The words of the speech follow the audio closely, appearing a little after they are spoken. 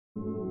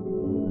Hey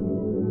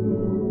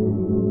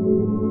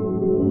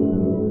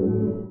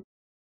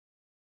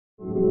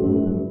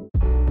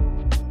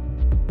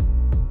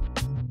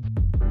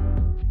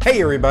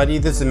everybody,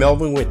 this is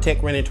Melvin with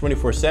Tech Running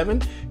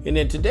 24/7, and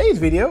in today's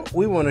video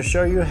we want to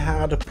show you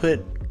how to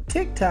put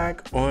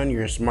TikTok on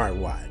your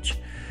smartwatch.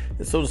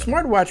 And so the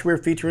smartwatch we're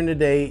featuring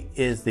today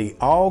is the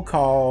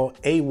All-Call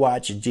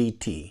A-Watch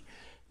GT.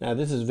 Now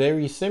this is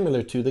very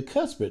similar to the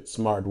Cuspid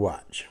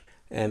smartwatch,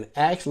 and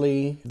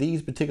actually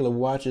these particular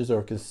watches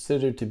are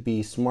considered to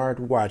be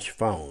smartwatch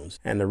phones,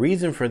 and the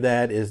reason for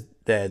that is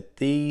that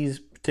these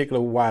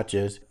particular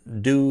watches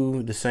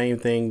do the same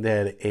thing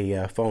that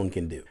a phone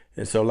can do.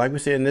 And so like we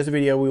said in this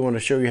video, we want to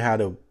show you how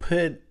to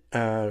put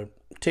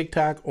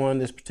TikTok on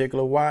this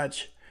particular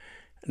watch.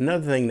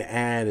 Another thing to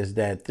add is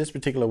that this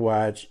particular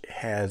watch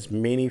has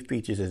many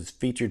features. It's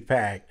featured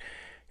packed.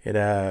 It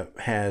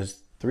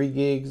has 3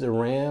 gigs of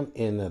RAM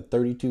and a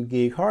 32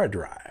 gig hard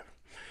drive.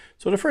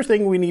 So the first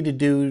thing we need to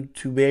do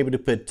to be able to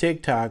put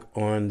TikTok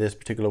on this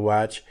particular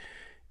watch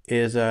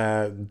is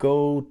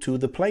go to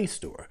the Play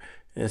Store.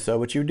 And so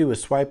what you do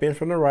is swipe in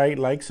from the right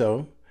like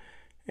so,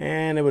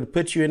 and it would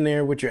put you in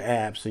there with your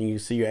apps, and you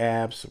see your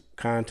apps,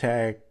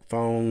 contact,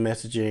 phone,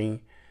 messaging,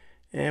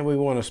 and we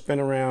want to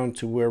spin around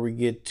to where we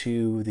get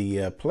to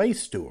the Play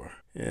Store.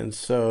 And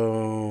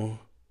so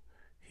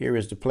here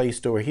is the Play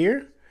Store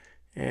here,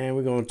 and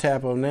we're going to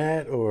tap on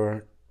that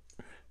or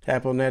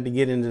tap on that to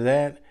get into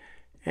that,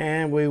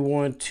 and we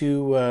want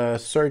to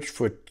search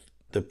for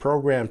the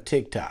program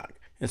TikTok.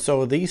 And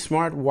so these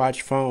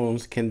smartwatch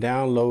phones can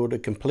download a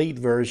complete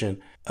version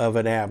of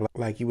an app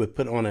like you would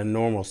put on a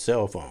normal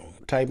cell phone.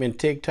 Type in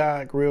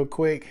TikTok real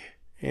quick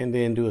and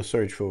then do a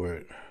search for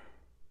it.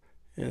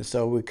 And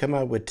so we come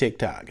up with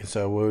TikTok. And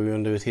so what we're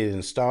going to do is hit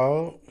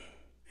install,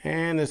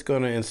 and it's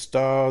going to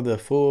install the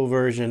full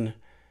version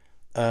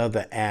of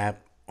the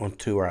app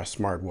onto our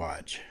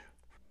smartwatch.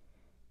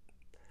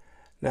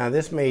 Now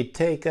this may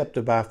take up to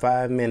about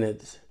 5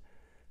 minutes,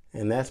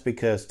 and that's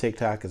because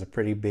TikTok is a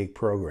pretty big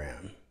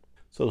program.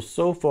 So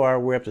far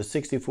we're up to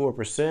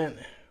 64%,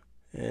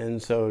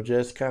 and so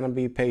just kind of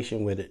be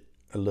patient with it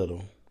a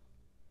little.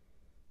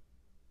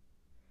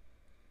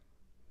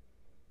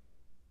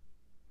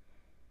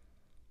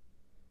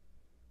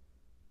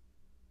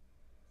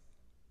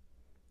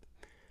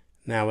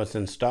 Now it's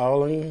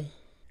installing,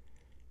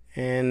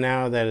 and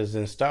now that it's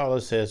installed,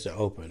 it says to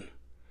open.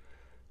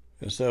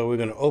 And so we're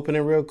going to open it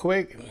real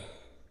quick,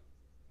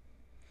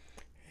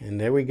 and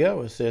there we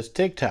go. It says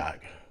TikTok.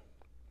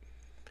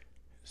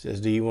 It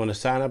says, do you want to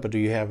sign up or do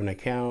you have an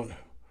account?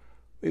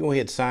 We're going to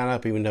hit sign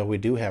up even though we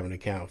do have an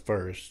account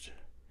first.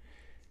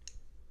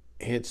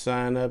 Hit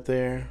sign up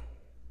there.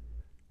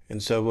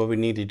 And so what we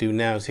need to do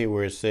now is here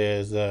where it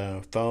says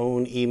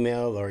phone,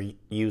 email, or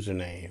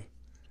username.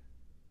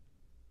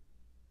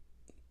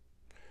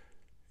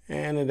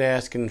 And it's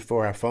asking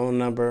for our phone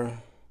number.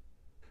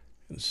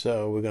 And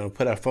so we're going to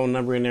put our phone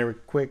number in there real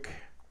quick.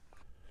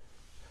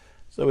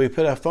 So we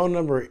put our phone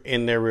number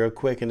in there real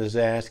quick, and it's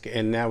asked,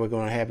 and now we're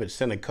going to have it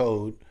send a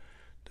code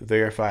to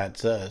verify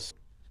it's us.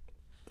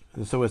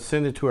 And so it's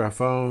sent it to our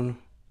phone,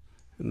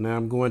 and now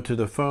I'm going to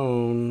the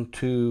phone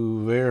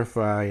to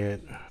verify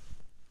it.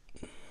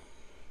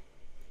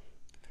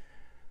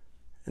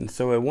 And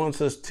so it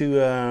wants us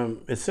to,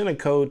 it sent a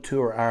code to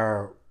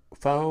our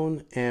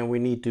phone, and we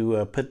need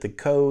to put the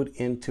code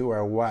into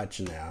our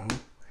watch now.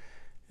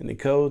 And the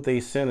code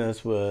they sent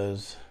us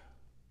was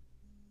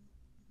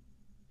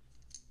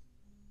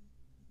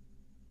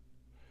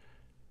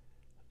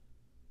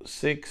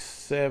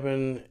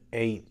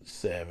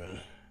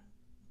 6787.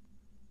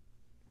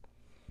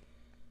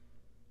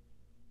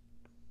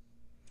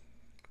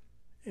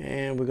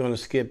 And we're going to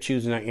skip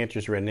choosing our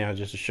interest right now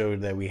just to show you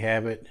that we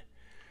have it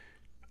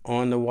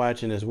on the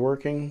watch and it's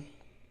working.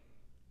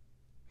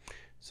 It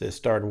says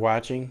start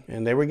watching,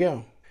 and there we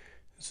go.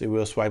 See,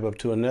 we'll swipe up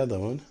to another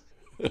one.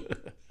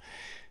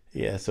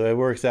 Yeah, so it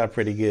works out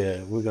pretty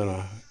good. We're going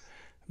to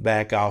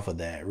back off of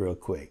that real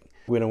quick.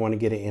 We don't want to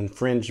get an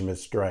infringement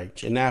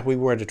strike. And now if we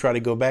were to try to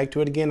go back to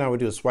it again, I would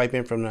do a swipe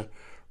in from the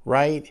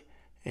right,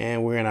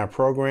 and we're in our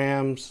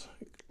programs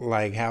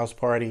like House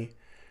Party,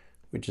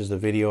 which is the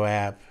video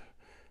app,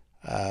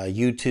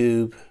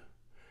 YouTube,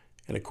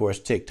 and of course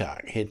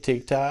TikTok. Hit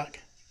TikTok,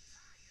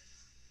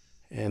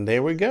 and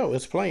there we go,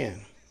 it's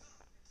playing.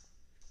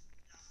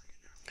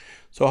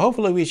 So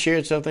hopefully we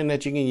shared something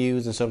that you can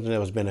use and something that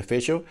was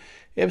beneficial.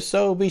 If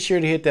so, be sure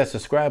to hit that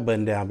subscribe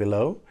button down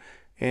below.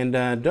 And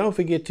don't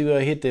forget to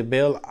hit the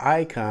bell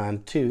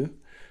icon too,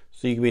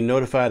 so you can be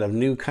notified of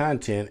new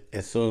content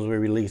as soon as we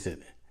release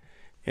it.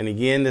 And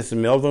again, this is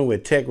Melvin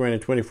with Tech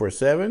Running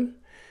 24/7,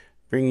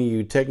 bringing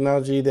you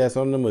technology that's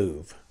on the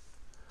move.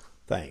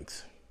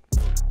 Thanks.